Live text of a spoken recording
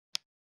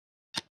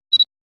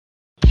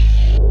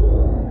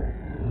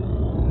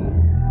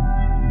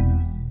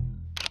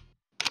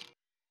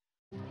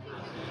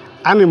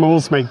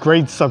Animals make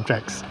great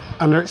subjects,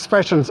 and their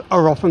expressions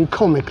are often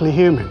comically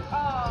human.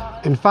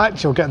 In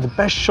fact, you'll get the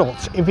best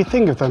shots if you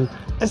think of them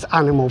as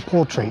animal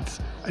portraits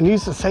and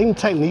use the same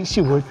techniques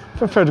you would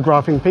for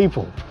photographing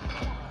people.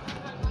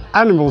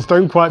 Animals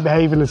don't quite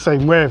behave in the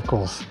same way, of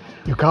course.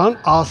 You can't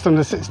ask them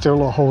to sit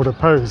still or hold a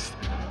pose.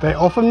 They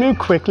often move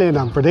quickly and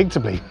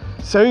unpredictably,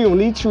 so you'll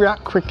need to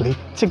react quickly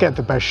to get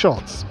the best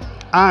shots.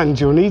 And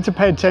you'll need to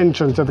pay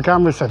attention to the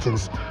camera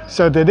settings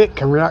so that it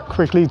can react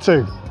quickly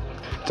too.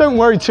 Don't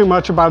worry too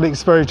much about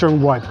exposure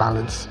and white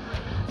balance.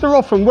 There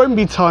often won't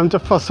be time to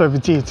fuss over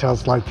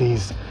details like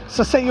these,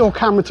 so set your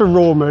camera to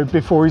RAW mode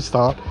before you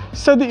start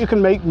so that you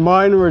can make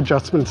minor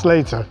adjustments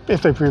later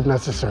if they prove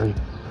necessary.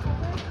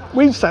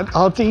 We've set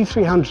our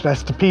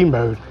D300S to P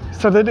mode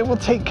so that it will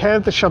take care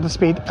of the shutter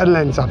speed and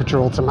lens aperture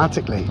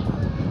automatically.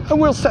 And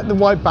we'll set the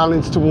white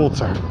balance to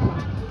auto.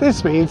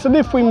 This means that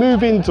if we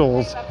move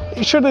indoors,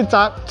 it should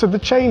adapt to the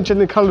change in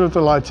the colour of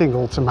the lighting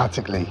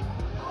automatically.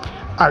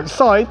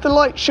 Outside, the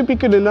light should be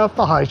good enough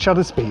for high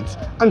shutter speeds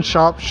and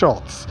sharp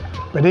shots,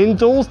 but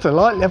indoors the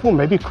light level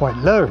may be quite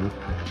low.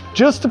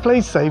 Just to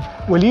play safe,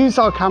 we'll use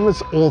our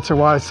camera's Auto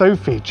ISO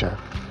feature.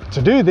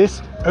 To do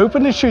this,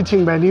 open the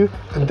shooting menu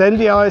and then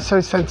the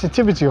ISO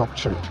sensitivity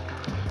option.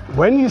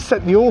 When you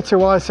set the Auto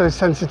ISO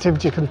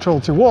sensitivity control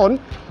to 1,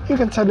 you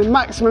can set the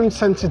maximum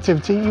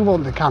sensitivity you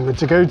want the camera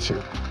to go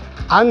to,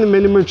 and the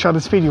minimum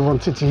shutter speed you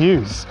want it to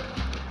use.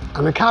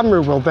 And the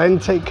camera will then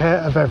take care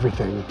of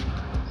everything.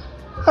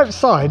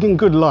 Outside, in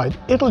good light,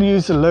 it'll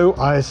use a low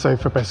ISO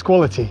for best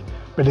quality,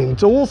 but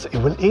indoors it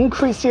will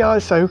increase the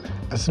ISO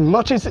as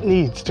much as it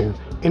needs to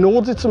in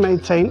order to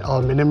maintain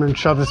our minimum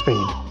shutter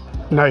speed.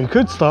 Now you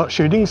could start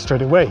shooting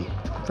straight away,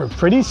 but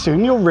pretty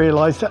soon you'll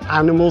realise that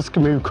animals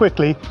can move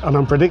quickly and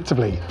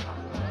unpredictably,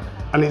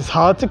 and it's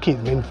hard to keep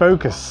them in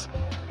focus.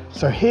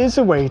 So here's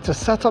a way to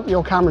set up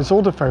your camera's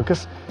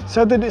autofocus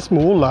so that it's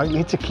more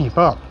likely to keep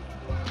up.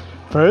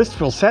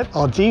 First, we'll set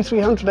our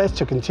D300S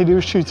to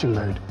continuous shooting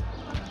mode.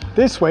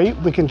 This way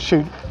we can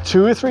shoot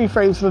 2 or 3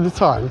 frames at a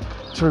time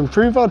to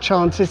improve our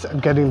chances of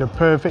getting the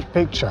perfect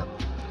picture.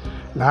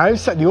 Now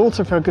set the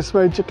autofocus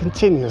mode to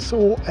continuous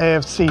or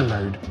AFC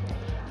mode.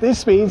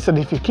 This means that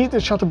if you keep the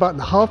shutter button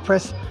half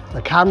pressed,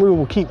 the camera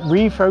will keep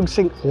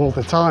refocusing all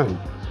the time,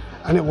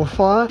 and it will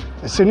fire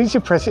as soon as you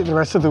press it the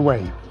rest of the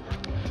way.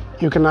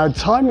 You can now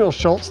time your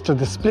shots to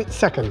the split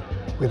second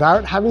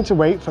without having to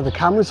wait for the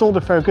camera's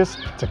autofocus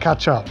to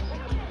catch up.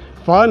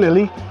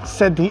 Finally,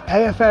 set the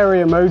AF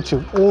area mode to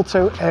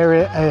Auto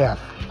Area AF.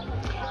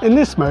 In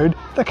this mode,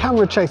 the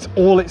camera checks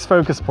all its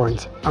focus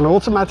points and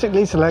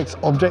automatically selects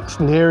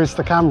objects nearest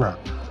the camera.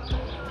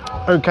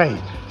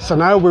 Okay, so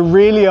now we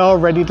really are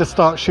ready to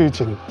start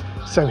shooting.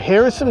 So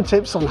here are some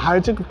tips on how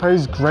to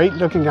compose great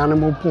looking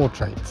animal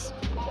portraits.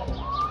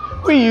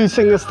 We're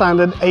using a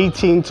standard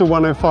 18 to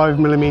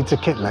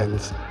 105mm kit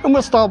lens, and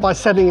we'll start by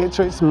setting it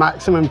to its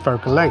maximum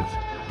focal length.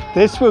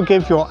 This will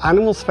give your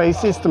animals'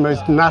 faces the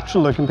most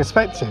natural looking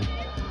perspective.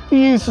 You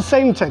use the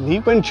same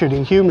technique when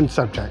shooting human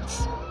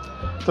subjects.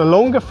 The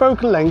longer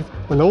focal length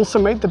will also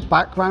make the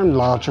background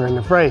larger in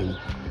the frame,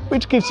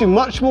 which gives you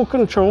much more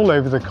control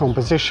over the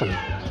composition.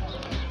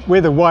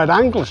 With a wide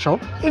angle shot,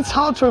 it's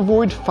hard to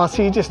avoid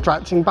fussy,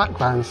 distracting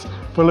backgrounds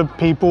full of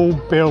people,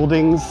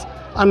 buildings,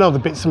 and other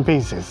bits and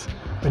pieces.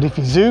 But if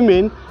you zoom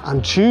in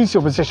and choose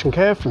your position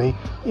carefully,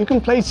 you can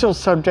place your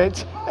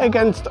subject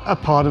against a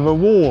part of a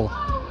wall,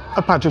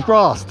 a patch of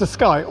grass, the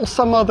sky, or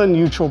some other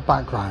neutral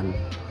background.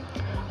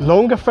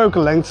 Longer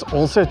focal lengths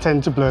also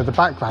tend to blur the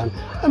background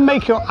and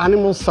make your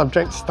animal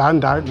subject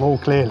stand out more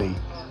clearly.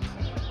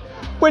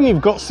 When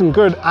you've got some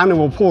good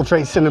animal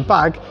portraits in a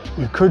bag,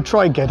 you could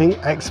try getting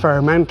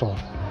experimental.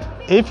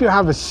 If you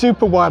have a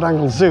super wide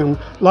angle zoom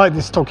like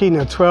this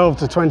Tokino 12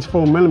 to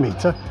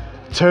 24mm,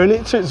 turn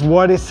it to its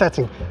widest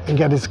setting and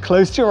get as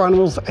close to your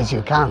animals as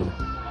you can.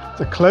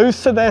 The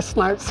closer their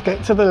snouts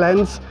get to the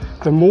lens,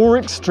 the more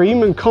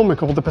extreme and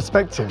comical the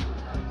perspective.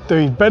 Though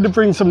you'd better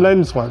bring some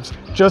lens wipes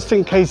just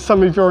in case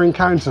some of your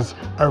encounters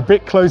are a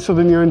bit closer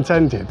than you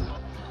intended.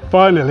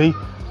 Finally,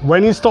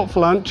 when you stop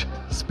for lunch,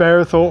 spare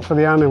a thought for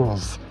the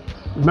animals.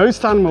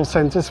 Most animal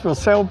centres will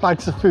sell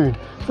bags of food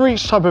for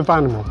each type of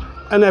animal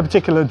and their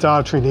particular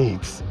dietary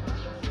needs.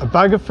 A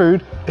bag of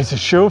food is a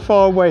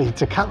surefire way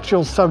to capture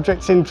your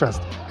subject's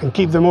interest and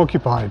keep them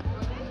occupied.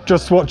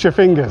 Just watch your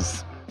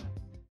fingers.